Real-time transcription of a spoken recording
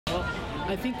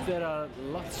I think there are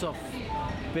lots of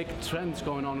big trends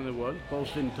going on in the world,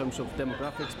 both in terms of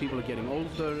demographics. People are getting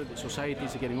older, the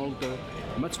societies are getting older,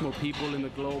 much more people in the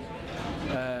globe.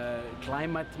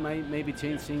 Climate may be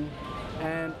changing,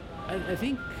 and I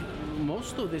think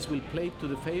most of this will play to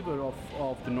the favor of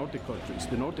the Nordic countries.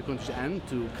 The Nordic countries and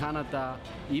to Canada,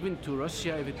 even to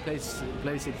Russia if it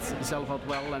plays itself out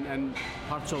well, and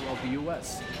parts of the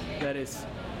US. That is,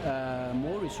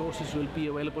 more resources will be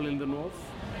available in the north.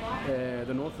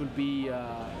 The north will be,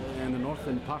 and the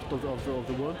northern part of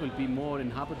the world will be more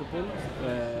inhabitable.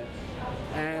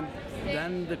 And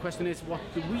then the question is, what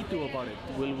do we do about it?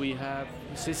 Will we have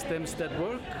systems that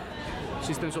work?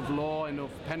 Systems of law and of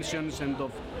pensions and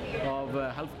of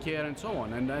healthcare and so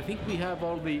on. And I think we have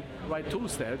all the right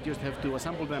tools there, just have to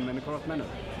assemble them in a correct manner.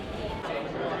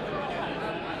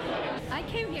 I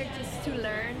came here just to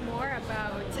learn more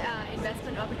about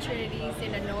investment opportunities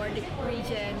in the Nordic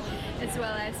region, as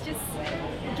well as just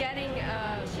getting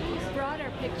a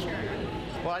broader picture.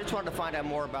 Well, I just wanted to find out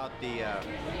more about the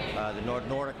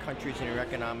Nordic countries and their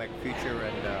economic future,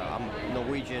 and I'm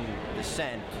Norwegian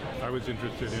descent. I was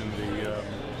interested in the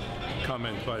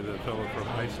comment by the fellow from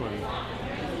Iceland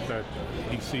that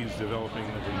he sees developing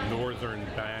the northern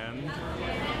band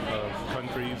of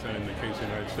countries, and in the case of the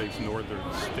United States, northern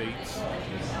states,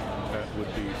 that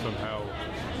would be somehow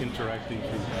interacting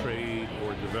through trade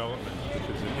or development, which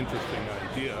is an interesting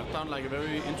idea. Sounds like a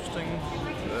very interesting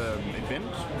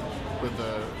event with,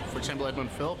 for example,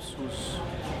 Edmund Phelps, who's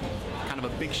kind of a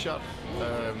big shot,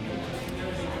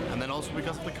 and then also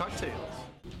because of the cocktails.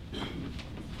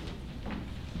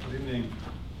 Good evening.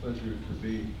 Pleasure to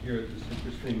be here at this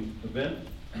interesting event.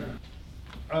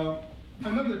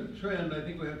 Another trend I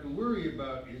think we have to worry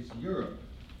about is Europe.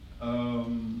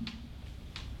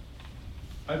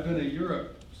 I've been a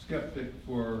Europe skeptic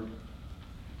for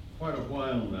quite a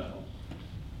while now.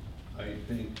 I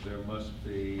think there must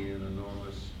be an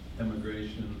enormous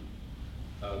emigration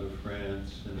out of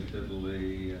France and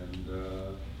Italy and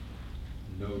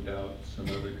no doubt some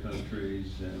other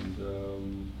countries, and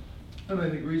I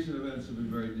think recent events have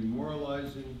been very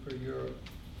demoralizing for Europe.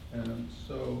 And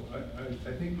so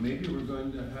I think maybe we're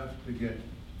going to have to get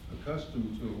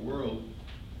accustomed to a world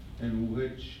in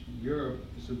which Europe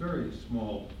is a very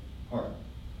small part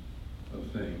of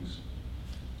things.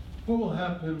 What will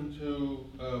happen to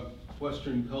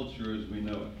Western culture as we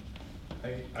know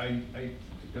it? I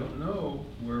don't know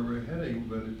where we're heading,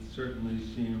 but it certainly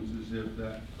seems as if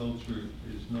that culture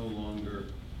is no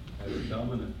longer as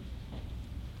dominant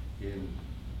in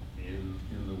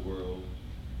the world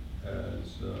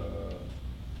as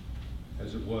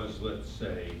it was, let's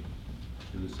say,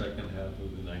 in the second half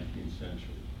of the 19th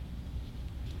century.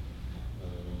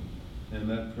 And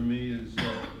that for me is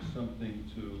something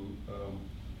to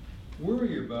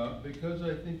worry about, because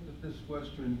I think that this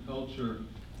Western culture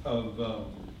of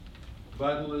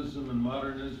vitalism and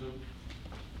modernism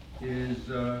is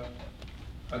a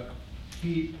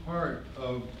key part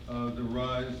of the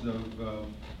rise of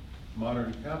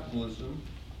modern capitalism.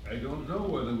 I don't know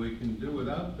whether we can do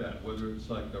without that, whether it's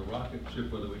like a rocket ship,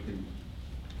 whether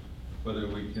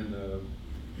we can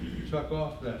chuck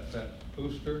off that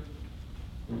booster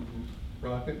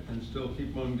rocket and still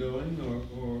keep on going,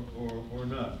 or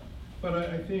not. But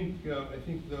I think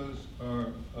those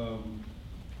are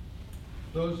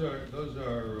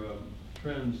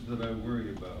trends that I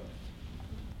worry about.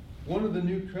 One of the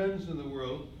new trends in the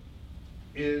world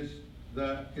is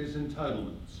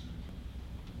entitlements.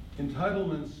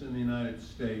 Entitlements in the United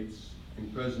States, in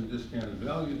present discounted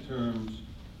value terms,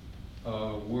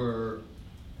 were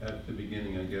at the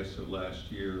beginning, I guess, of last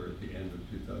year, or at the end of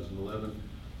 2011,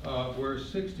 were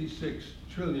 $66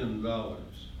 trillion.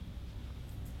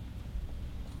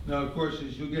 Now, of course,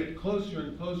 as you get closer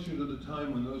and closer to the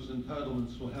time when those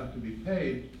entitlements will have to be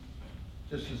paid,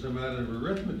 just as a matter of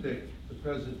arithmetic, the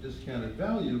present discounted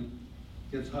value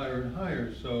gets higher and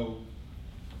higher. So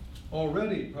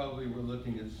already probably we're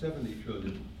looking at 70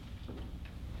 trillion.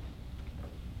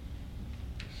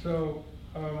 So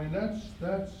I mean that's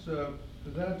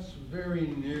very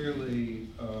nearly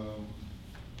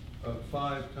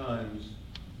 5 times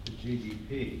the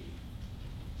GDP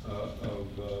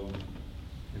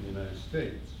in the United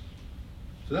States.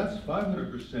 So that's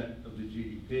 500% of the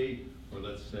GDP, or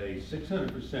let's say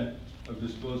 600% of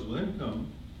disposable income.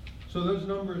 So those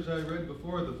numbers I read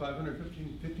before, the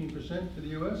 515% for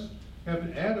the US, have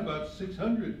to add about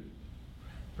 600%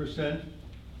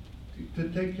 to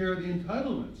take care of the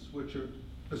entitlements, which are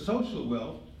the social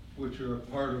wealth, which are a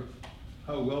part of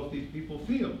how wealthy people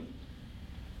feel.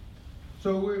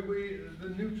 So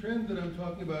the new trend that I'm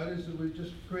talking about is that we're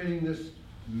just creating this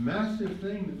massive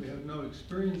thing that we have no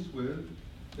experience with,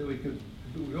 that we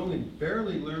only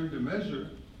barely learned to measure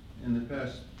in the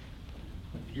past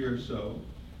year or so,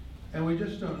 and we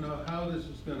just don't know how this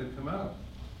is going to come out.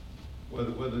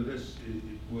 Whether this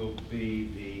will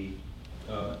be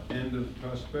the end of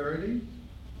prosperity,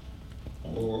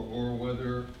 or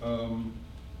whether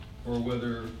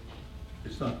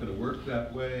it's not going to work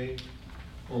that way,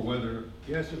 or whether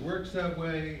yes, it works that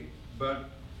way, but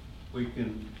we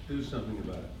can do something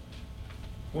about it.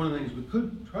 One of the things we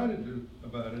could try to do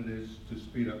about it is to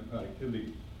speed up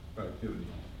productivity.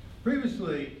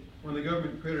 Previously, when the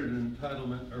government created an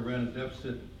entitlement or ran a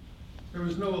deficit, there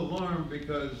was no alarm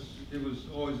because it was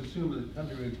always assumed that the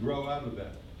country would grow out of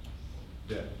that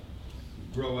debt,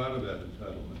 grow out of that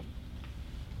entitlement.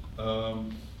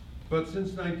 But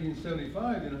since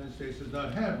 1975, the United States has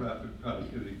not had rapid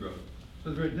productivity growth. So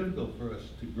it's very difficult for us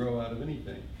to grow out of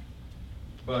anything.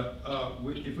 But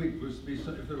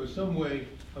if there was some way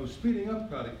of speeding up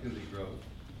productivity growth,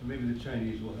 and maybe the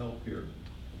Chinese will help here,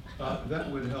 that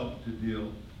would help to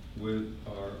deal with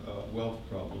our wealth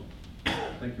problem.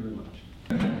 Thank you very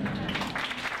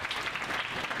much.